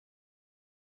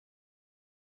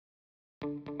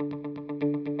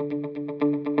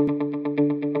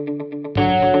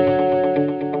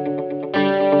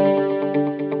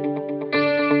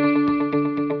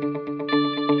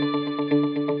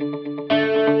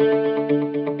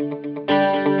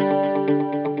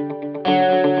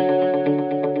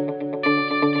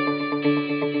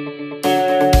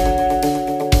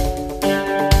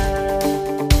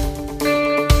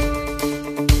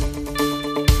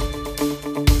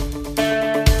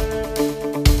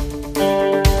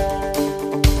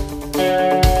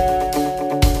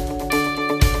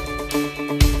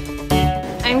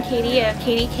I'm Katie of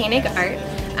Katie Koenig Art.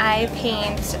 I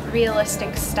paint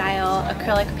realistic style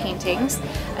acrylic paintings.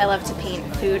 I love to paint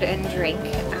food and drink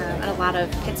and a lot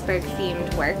of Pittsburgh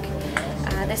themed work.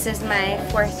 This is my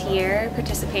 4th year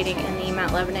participating in the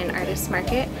Mount Lebanon Artists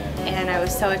Market, and I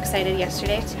was so excited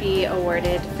yesterday to be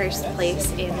awarded first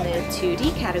place in the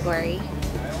 2D category.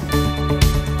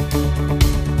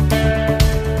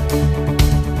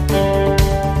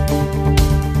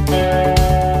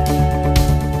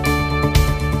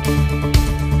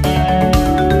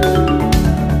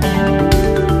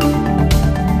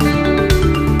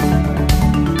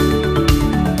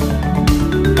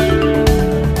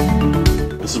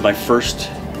 This is my first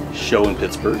show in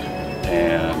Pittsburgh,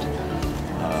 and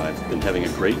I've been having a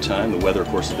great time. The weather, of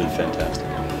course, has been fantastic,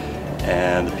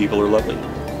 and the people are lovely,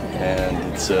 and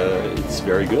it's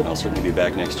very good. I'll certainly be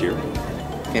back next year.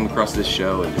 Came across this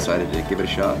show and decided to give it a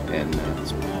shot, and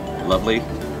it's lovely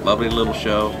little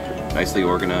show, nicely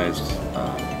organized.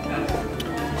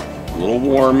 A little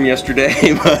warm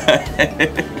yesterday,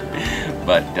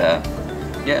 but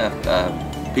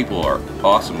yeah, people are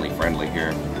awesomely friendly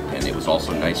here. And it was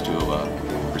also nice to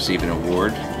receive an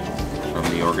award from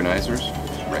the organizers,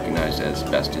 recognized as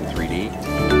Best in 3D.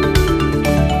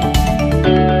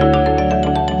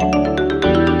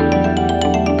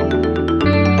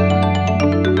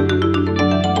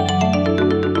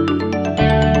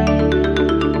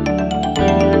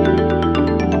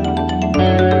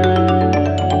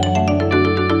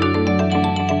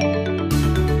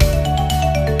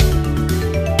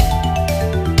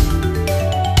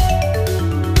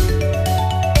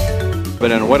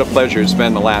 And what a pleasure it's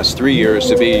been the last 3 years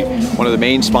to be one of the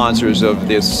main sponsors of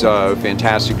this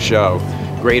fantastic show.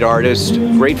 Great artists,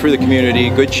 great for the community,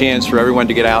 good chance for everyone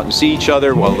to get out and see each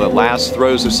other while the last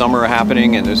throes of summer are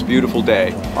happening in this beautiful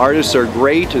day. Artists are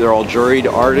great, they're all juried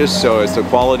artists, so the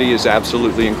quality is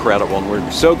absolutely incredible, and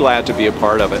we're so glad to be a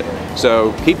part of it.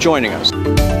 So keep joining us.